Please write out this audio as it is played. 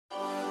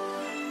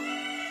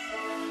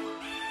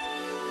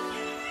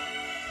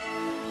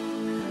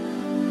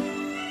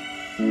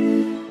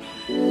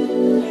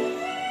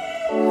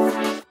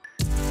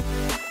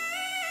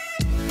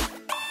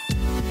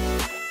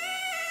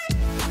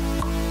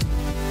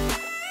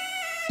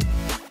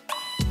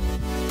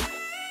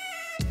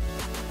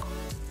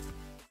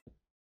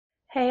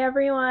Hey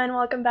everyone,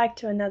 welcome back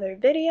to another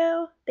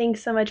video.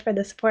 Thanks so much for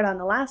the support on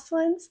the last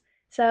ones.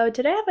 So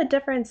today I have a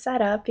different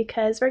setup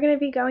because we're going to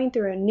be going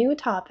through a new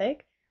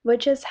topic,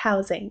 which is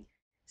housing.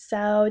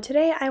 So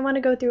today I want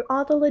to go through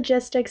all the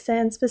logistics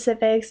and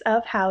specifics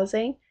of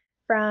housing,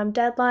 from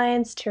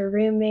deadlines to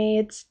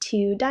roommates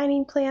to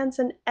dining plans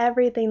and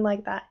everything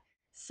like that.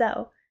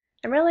 So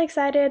I'm really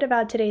excited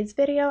about today's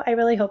video. I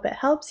really hope it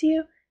helps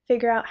you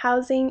figure out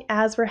housing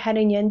as we're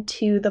heading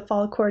into the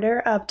fall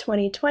quarter of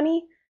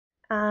 2020.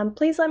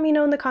 Please let me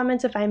know in the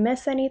comments if I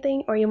miss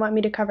anything or you want me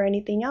to cover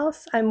anything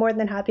else. I'm more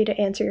than happy to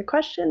answer your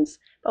questions,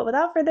 but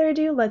without further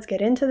ado, let's get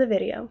into the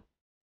video.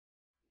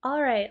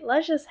 Alright,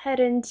 let's just head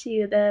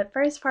into the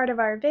first part of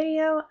our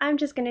video. I'm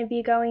just going to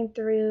be going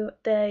through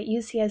the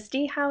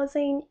UCSD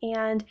housing,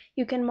 and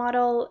you can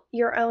model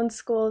your own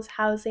school's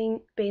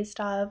housing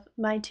based off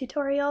my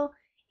tutorial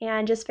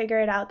and just figure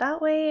it out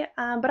that way,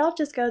 but I'll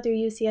just go through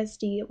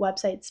UCSD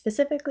website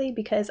specifically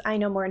because I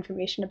know more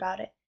information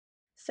about it.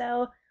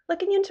 So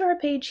looking into our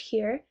page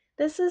here,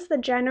 this is the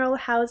general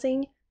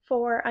housing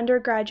for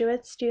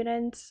undergraduate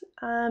students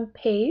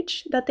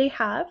page that they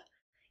have.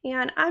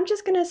 And I'm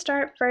just going to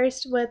start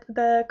first with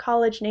the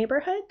college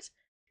neighborhoods.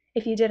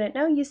 If you didn't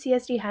know,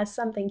 UCSD has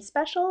something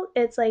special.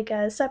 It's like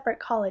a separate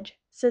college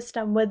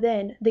system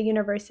within the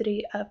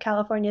University of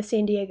California,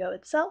 San Diego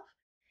itself.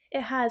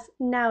 It has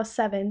now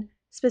 7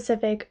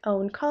 specific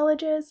owned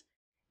colleges,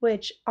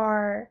 which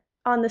are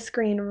on the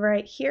screen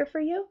right here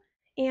for you.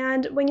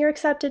 And when you're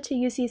accepted to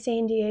UC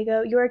San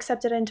Diego, you're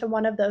accepted into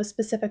one of those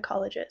specific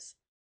colleges.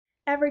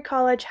 Every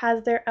college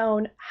has their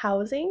own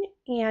housing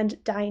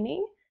and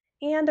dining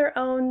and their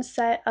own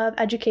set of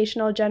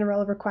educational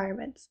general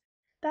requirements.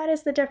 That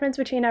is the difference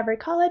between every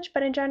college,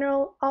 but in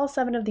general, all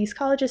 7 of these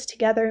colleges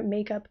together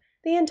make up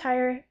the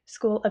entire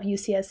school of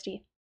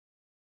UCSD.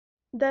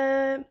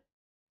 The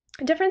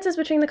differences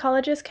between the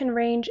colleges can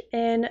range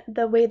in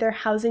the way their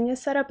housing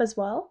is set up as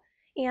well,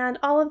 and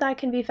all of that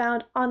can be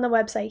found on the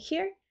website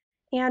here.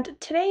 And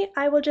today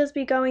I will just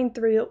be going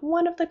through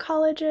one of the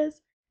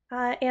colleges,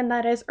 and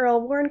that is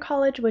Earl Warren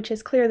College, which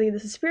is clearly the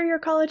superior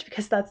college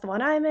because that's the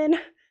one I'm in.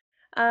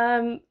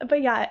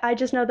 But yeah, I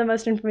just know the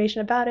most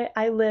information about it.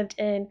 I lived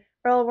in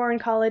Earl Warren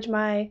College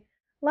my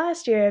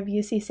last year of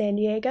UC San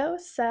Diego,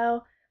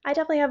 so I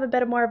definitely have a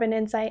bit more of an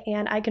insight,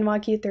 and I can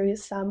walk you through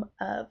some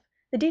of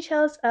the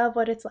details of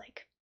what it's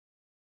like.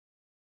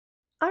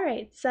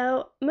 Alright,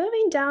 so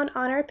moving down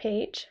on our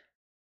page,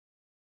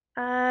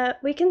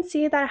 we can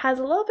see that it has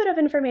a little bit of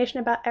information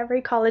about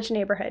every college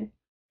neighborhood.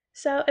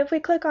 So if we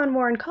click on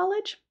Warren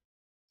College,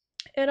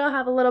 it'll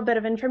have a little bit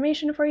of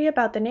information for you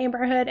about the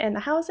neighborhood and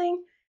the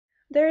housing.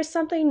 There's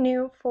something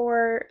new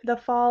for the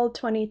fall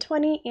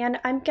 2020, and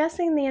I'm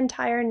guessing the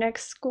entire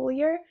next school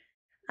year.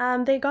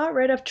 They got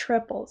rid of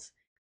triples.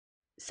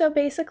 So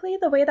basically,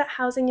 the way that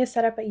housing is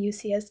set up at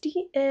UCSD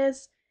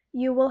is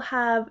you will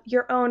have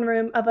your own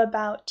room of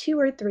about 2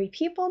 or 3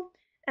 people,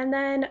 and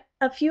then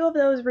a few of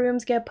those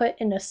rooms get put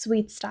in a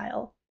suite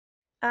style.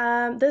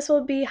 This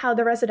will be how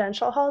the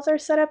residential halls are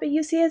set up at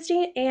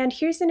UCSD, and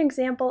here's an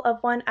example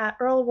of one at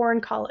Earl Warren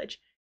College.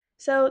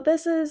 So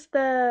this is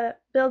the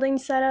building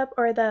setup,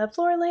 or the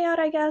floor layout,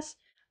 I guess,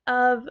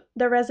 of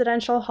the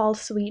residential hall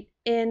suite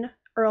in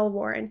Earl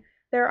Warren.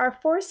 There are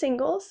 4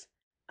 singles.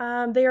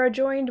 They are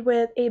joined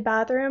with a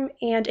bathroom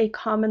and a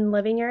common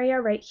living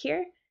area right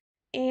here.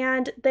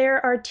 And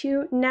there are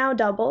 2 now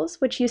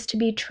doubles, which used to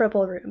be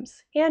triple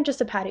rooms, and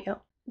just a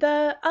patio.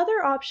 The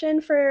other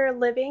option for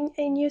living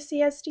in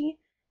UCSD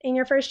in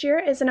your first year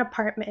is an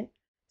apartment.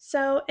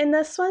 So in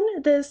this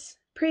one, this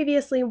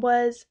previously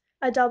was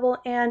a double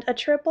and a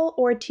triple,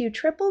 or 2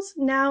 triples.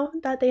 Now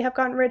that they have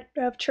gotten rid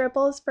of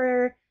triples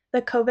for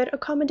the COVID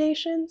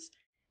accommodations,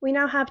 we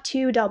now have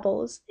 2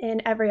 doubles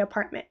in every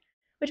apartment,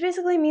 which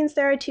basically means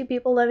there are 2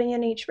 people living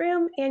in each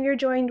room, and you're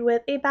joined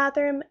with a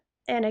bathroom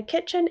and a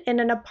kitchen in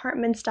an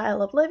apartment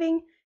style of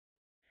living.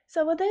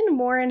 So within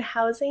Warren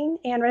housing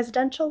and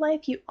residential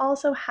life, you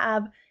also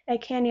have a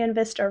Canyon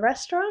Vista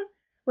restaurant,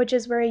 which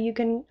is where you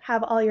can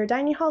have all your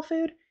dining hall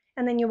food,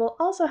 and then you will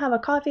also have a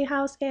coffee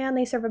house, and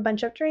they serve a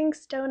bunch of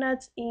drinks,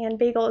 donuts, and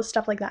bagels,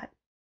 stuff like that.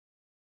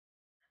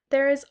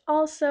 There is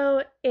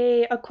also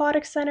a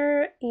aquatic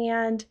center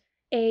and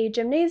a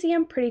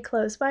gymnasium pretty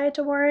close by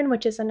to Warren,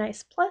 which is a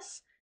nice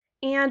plus.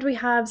 And we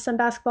have some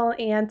basketball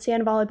and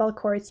sand volleyball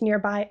courts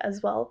nearby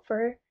as well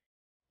for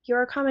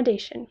your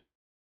accommodation.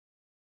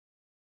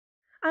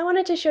 I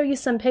wanted to show you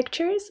some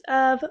pictures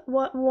of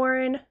what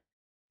Warren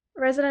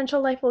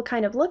residential life will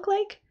kind of look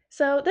like.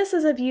 So this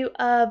is a view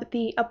of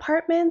the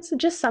apartments,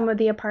 just some of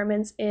the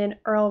apartments in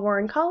Earl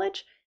Warren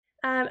College.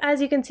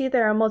 As you can see,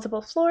 there are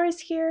multiple floors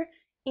here,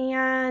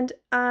 and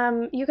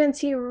you can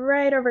see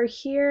right over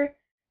here,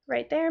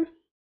 right there,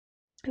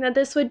 that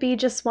this would be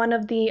just one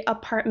of the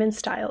apartment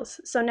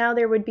styles. So now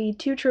there would be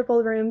 2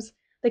 triple rooms,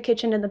 the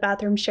kitchen and the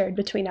bathroom shared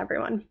between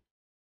everyone.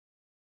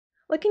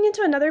 Looking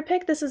into another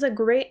pic, this is a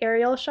great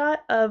aerial shot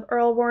of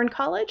Earl Warren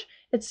College.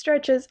 It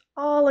stretches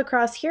all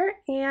across here,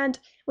 and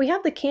we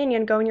have the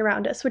canyon going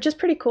around us, which is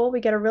pretty cool. We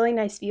get a really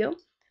nice view.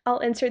 I'll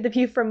insert the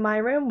view from my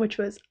room, which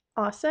was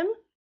awesome.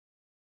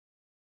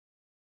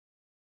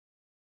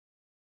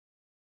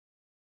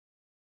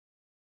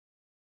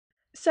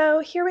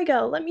 so here we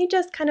go. Let me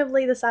just kind of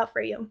lay this out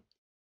for you.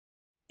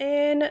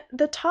 In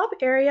the top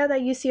area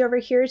that you see over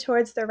here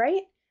towards the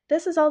right,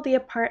 this is all the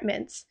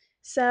apartments.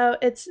 So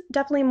it's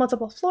definitely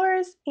multiple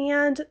floors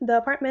and the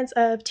apartments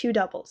of 2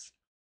 doubles.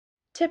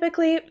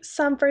 Typically,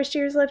 some first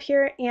years live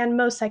here and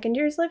most second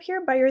years live here.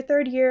 By your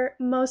third year,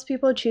 most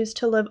people choose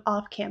to live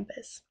off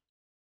campus.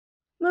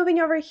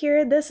 Moving over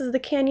here, this is the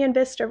Canyon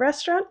Vista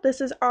restaurant.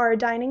 This is our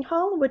dining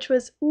hall, which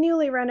was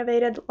newly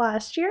renovated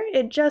last year.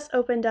 It just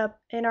opened up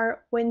in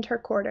our winter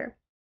quarter.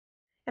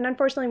 And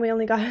unfortunately, we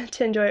only got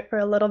to enjoy it for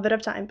a little bit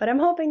of time, but I'm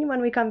hoping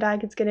when we come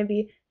back, it's going to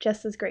be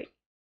just as great.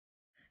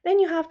 Then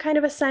you have kind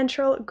of a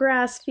central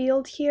grass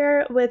field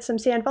here with some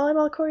sand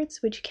volleyball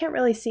courts, which you can't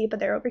really see, but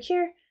they're over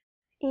here.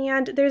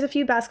 And there's a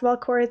few basketball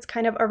courts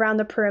kind of around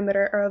the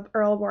perimeter of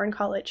Earl Warren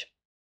College.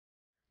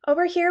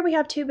 Over here, we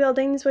have 2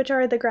 buildings, which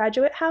are the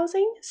graduate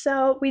housing.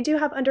 So we do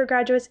have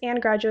undergraduates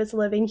and graduates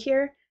living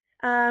here.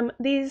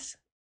 These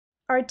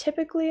are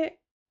typically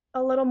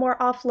a little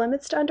more off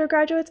limits to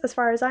undergraduates, as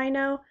far as I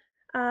know.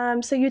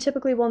 So you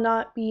typically will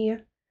not be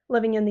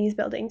living in these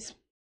buildings.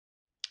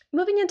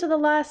 Moving into the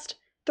last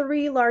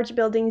 3 large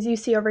buildings you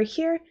see over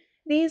here,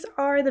 these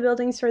are the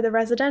buildings for the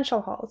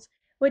residential halls,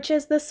 which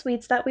is the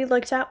suites that we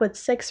looked at with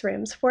 6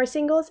 rooms, 4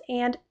 singles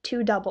and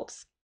 2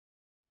 doubles.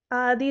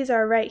 These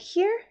are right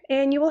here,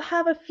 and you will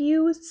have a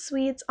few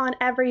suites on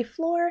every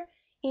floor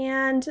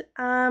and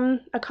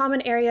a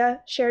common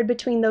area shared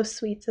between those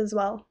suites as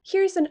well.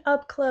 Here's an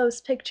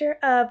up-close picture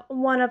of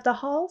one of the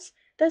halls.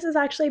 This is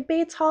actually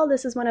Bates Hall.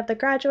 This is one of the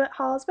graduate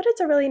halls, but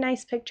it's a really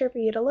nice picture for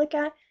you to look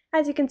at.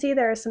 As you can see,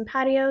 there are some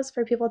patios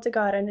for people to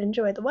go out and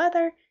enjoy the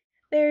weather.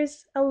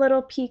 There's a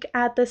little peek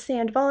at the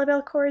sand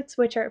volleyball courts,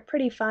 which are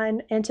pretty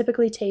fun and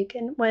typically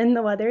taken when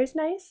the weather is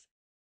nice.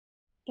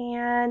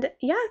 And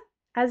yeah,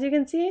 as you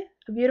can see,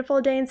 a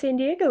beautiful day in San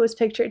Diego was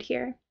pictured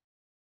here.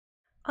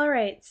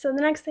 Alright, so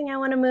the next thing I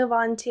want to move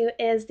on to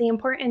is the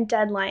important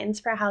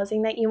deadlines for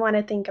housing that you want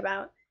to think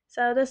about.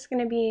 So this is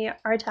going to be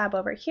our tab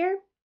over here.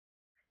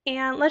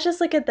 And let's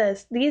just look at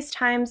this. These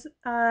times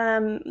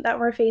that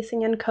we're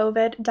facing in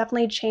COVID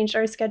definitely changed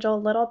our schedule a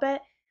little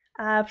bit.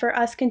 For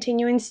us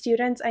continuing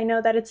students, I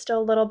know that it's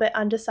still a little bit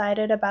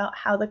undecided about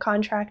how the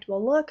contract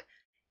will look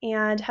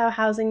and how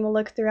housing will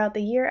look throughout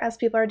the year as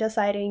people are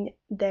deciding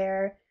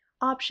their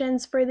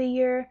options for the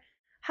year.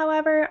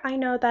 However, I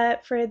know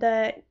that for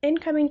the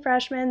incoming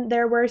freshmen,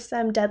 there were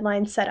some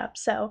deadlines set up.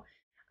 So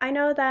I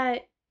know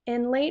that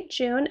in late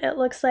June, it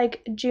looks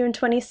like June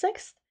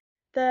 26th,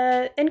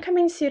 the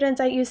incoming students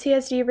at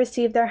UCSD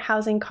receive their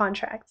housing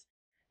contracts.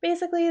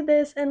 Basically,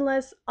 this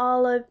enlists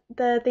all of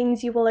the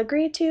things you will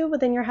agree to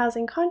within your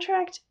housing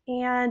contract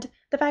and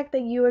the fact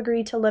that you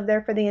agree to live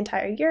there for the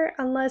entire year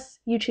unless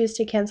you choose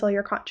to cancel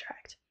your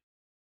contract.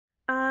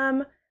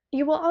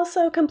 You will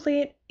also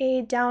complete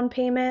a down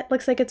payment,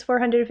 looks like it's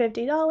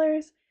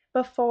 $450,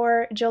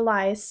 before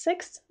July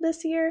 6th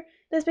this year.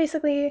 This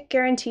basically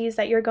guarantees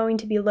that you're going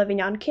to be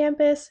living on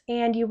campus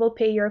and you will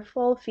pay your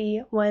full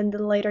fee when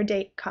the later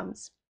date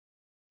comes.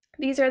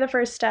 These are the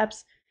first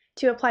steps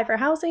to apply for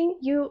housing.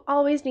 You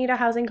always need a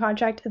housing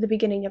contract at the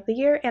beginning of the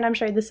year, and I'm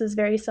sure this is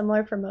very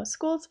similar for most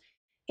schools,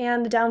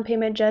 and the down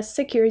payment just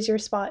secures your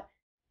spot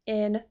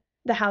in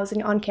the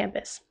housing on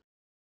campus.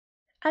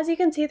 As you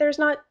can see, there's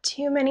not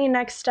too many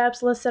next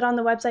steps listed on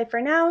the website for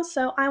now,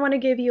 so I want to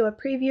give you a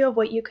preview of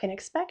what you can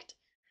expect.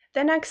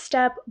 The next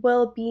step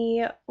will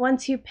be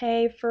once you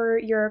pay for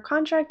your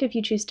contract, if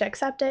you choose to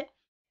accept it.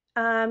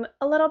 A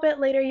little bit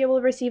later, you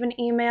will receive an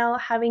email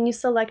having you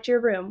select your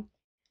room.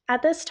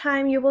 At this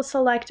time, you will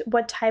select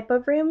what type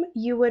of room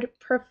you would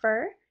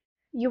prefer.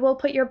 You will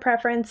put your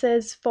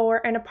preferences for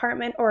an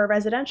apartment or a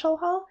residential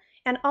hall,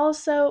 and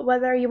also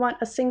whether you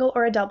want a single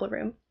or a double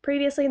room.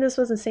 Previously, this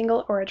was a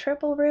single or a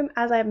triple room,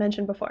 as I have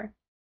mentioned before.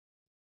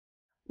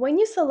 When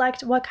you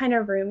select what kind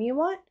of room you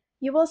want,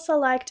 you will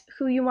select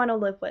who you want to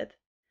live with.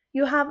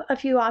 You have a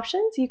few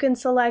options. You can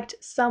select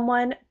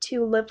someone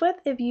to live with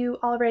if you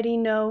already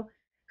know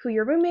who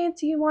your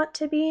roommates you want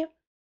to be,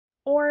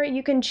 or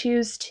you can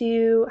choose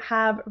to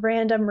have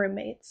random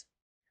roommates.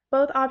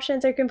 Both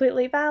options are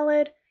completely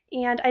valid,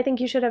 and I think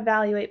you should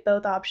evaluate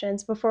both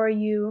options before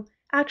you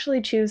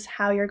actually choose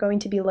how you're going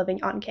to be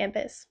living on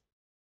campus.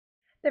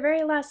 The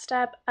very last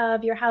step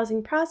of your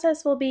housing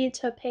process will be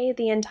to pay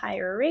the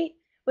entire rate,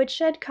 which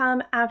should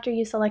come after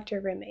you select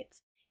your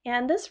roommates.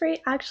 And this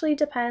rate actually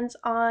depends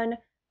on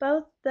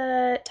both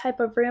the type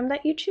of room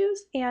that you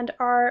choose and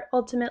are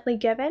ultimately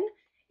given,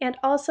 and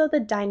also the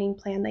dining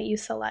plan that you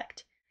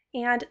select.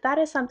 And that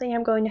is something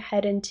I'm going to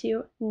head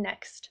into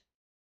next.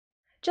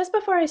 Just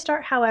before I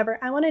start, however,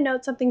 I want to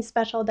note something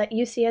special that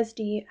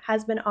UCSD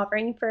has been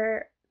offering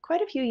for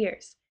quite a few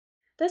years.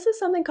 This is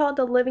something called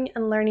the Living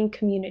and Learning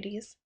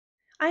Communities.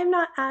 I am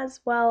not as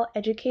well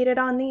educated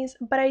on these,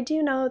 but I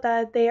do know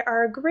that they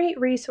are a great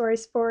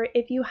resource for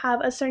if you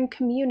have a certain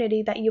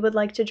community that you would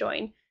like to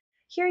join.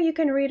 Here you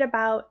can read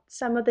about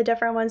some of the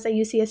different ones that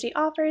UCSD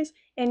offers,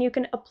 and you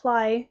can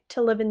apply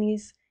to live in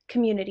these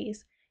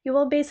communities. You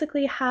will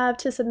basically have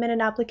to submit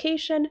an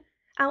application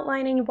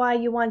outlining why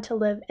you want to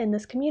live in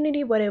this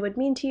community, what it would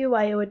mean to you,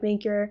 why it would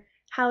make your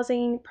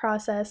housing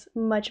process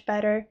much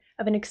better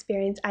of an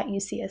experience at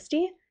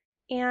UCSD.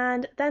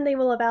 And then they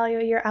will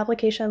evaluate your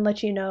application and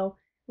let you know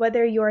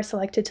whether you are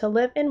selected to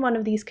live in one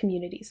of these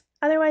communities.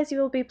 Otherwise, you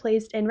will be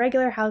placed in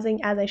regular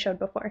housing as I showed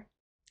before.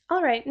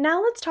 All right,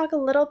 now let's talk a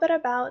little bit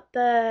about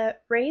the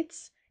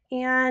rates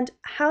and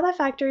how that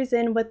factors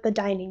in with the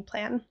dining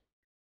plan.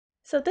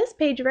 So this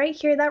page right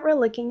here that we're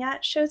looking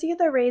at shows you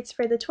the rates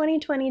for the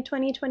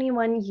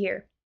 2020-2021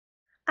 year.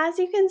 As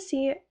you can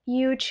see,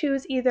 you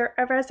choose either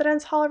a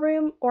residence hall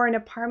room or an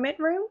apartment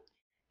room,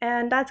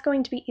 and that's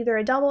going to be either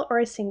a double or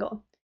a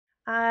single.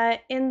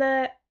 In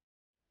the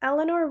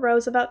Eleanor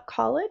Roosevelt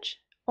College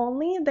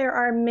only, there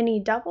are mini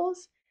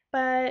doubles,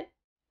 but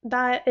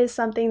that is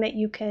something that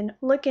you can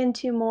look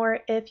into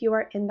more if you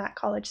are in that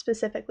college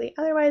specifically.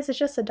 Otherwise, it's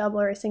just a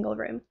double or a single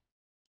room.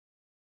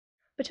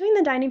 Between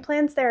the dining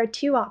plans, there are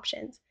two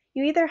options.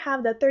 You either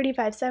have the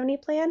 3570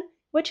 plan,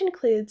 which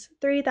includes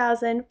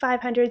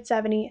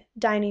 $3,570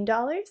 dining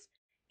dollars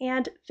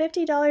and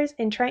 $50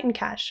 in Triton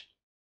cash.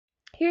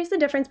 Here's the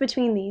difference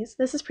between these.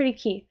 This is pretty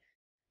key.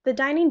 The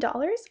dining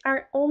dollars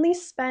are only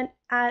spent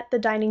at the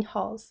dining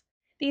halls.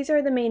 These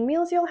are the main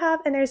meals you'll have,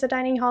 and there's a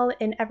dining hall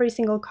in every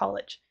single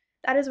college.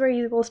 That is where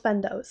you will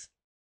spend those.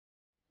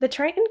 The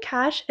Triton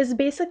cash is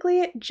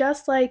basically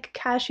just like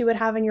cash you would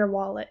have in your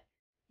wallet.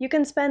 You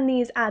can spend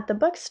these at the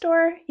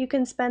bookstore, you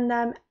can spend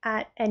them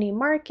at any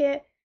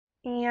market,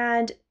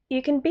 and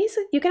you can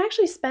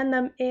actually spend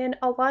them in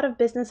a lot of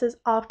businesses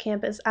off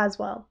campus as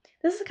well.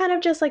 This is kind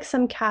of just like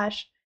some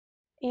cash,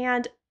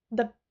 and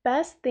the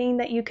best thing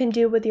that you can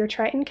do with your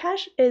Triton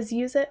cash is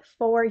use it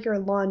for your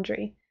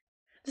laundry.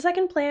 The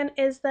second plan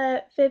is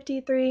the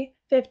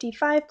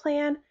 5355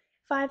 plan,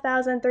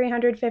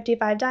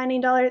 $5,355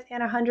 dining dollars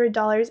and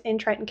 $100 in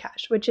Triton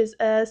cash, which is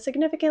a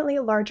significantly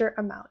larger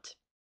amount.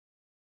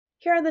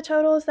 Here are the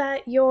totals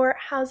that your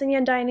housing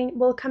and dining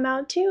will come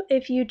out to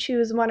if you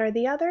choose one or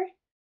the other.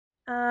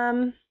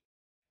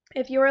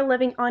 If you are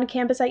living on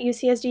campus at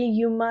UCSD,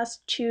 you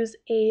must choose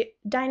a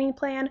dining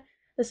plan.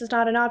 This is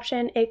not an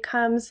option. It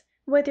comes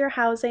with your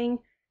housing,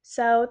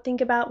 so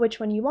think about which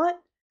one you want.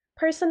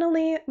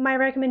 Personally, my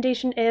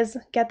recommendation is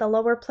get the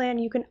lower plan.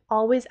 You can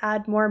always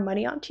add more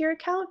money onto your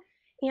account,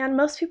 and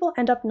most people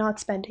end up not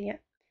spending it.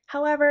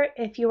 However,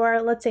 if you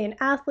are, let's say, an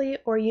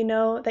athlete, or you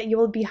know that you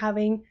will be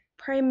having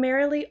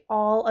primarily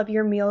all of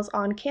your meals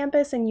on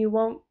campus and you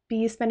won't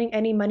be spending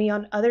any money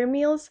on other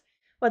meals,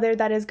 whether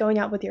that is going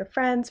out with your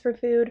friends for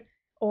food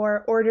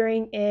or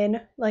ordering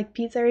in like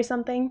pizza or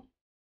something,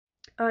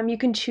 you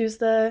can choose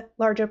the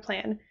larger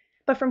plan.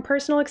 But from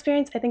personal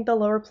experience, I think the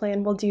lower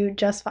plan will do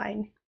just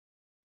fine.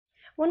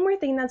 One more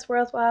thing that's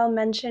worthwhile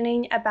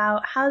mentioning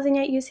about housing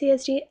at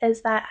UCSD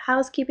is that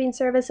housekeeping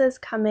services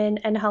come in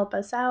and help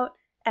us out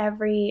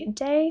every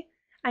day.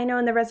 I know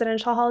in the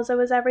residential halls it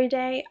was every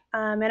day,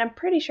 and I'm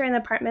pretty sure in the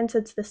apartments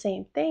it's the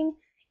same thing,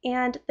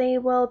 and they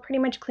will pretty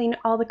much clean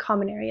all the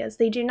common areas.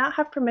 They do not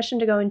have permission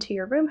to go into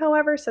your room,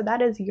 however, so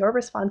that is your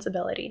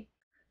responsibility.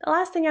 The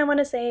last thing I want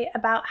to say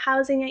about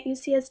housing at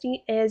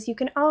UCSD is you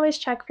can always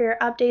check for your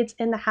updates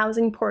in the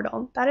housing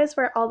portal. That is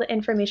where all the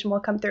information will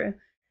come through.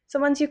 So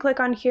once you click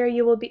on here,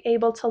 you will be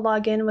able to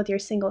log in with your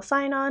single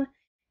sign-on,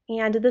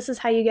 and this is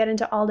how you get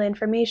into all the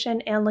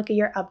information and look at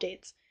your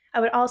updates. I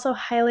would also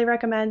highly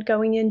recommend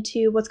going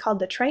into what's called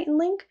the Triton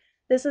link.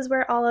 This is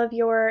where all of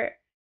your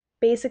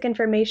basic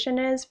information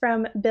is,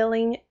 from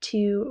billing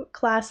to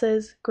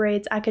classes,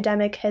 grades,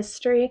 academic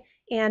history,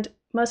 and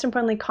most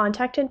importantly,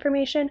 contact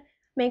information.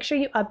 Make sure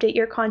you update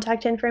your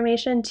contact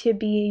information to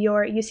be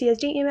your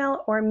UCSD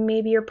email or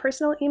maybe your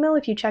personal email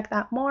if you check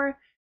that more.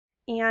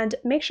 And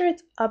make sure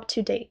it's up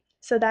to date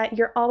so that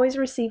you're always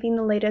receiving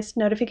the latest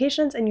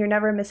notifications and you're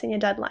never missing a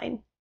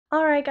deadline.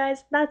 Alright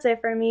guys, that's it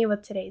for me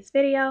with today's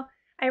video.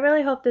 I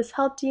really hope this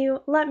helped you.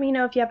 Let me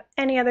know if you have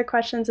any other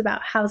questions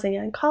about housing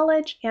in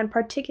college, and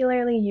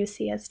particularly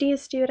UCSD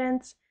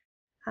students.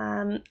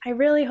 I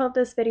really hope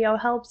this video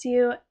helps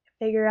you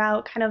figure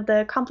out kind of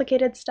the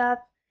complicated stuff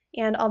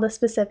and all the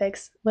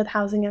specifics with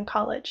housing in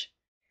college.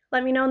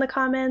 Let me know in the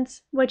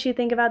comments what you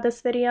think about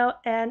this video,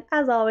 and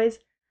as always,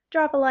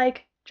 drop a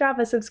like, drop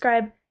a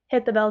subscribe,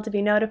 hit the bell to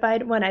be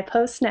notified when I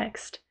post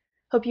next.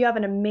 Hope you have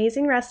an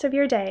amazing rest of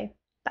your day.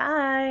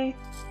 Bye!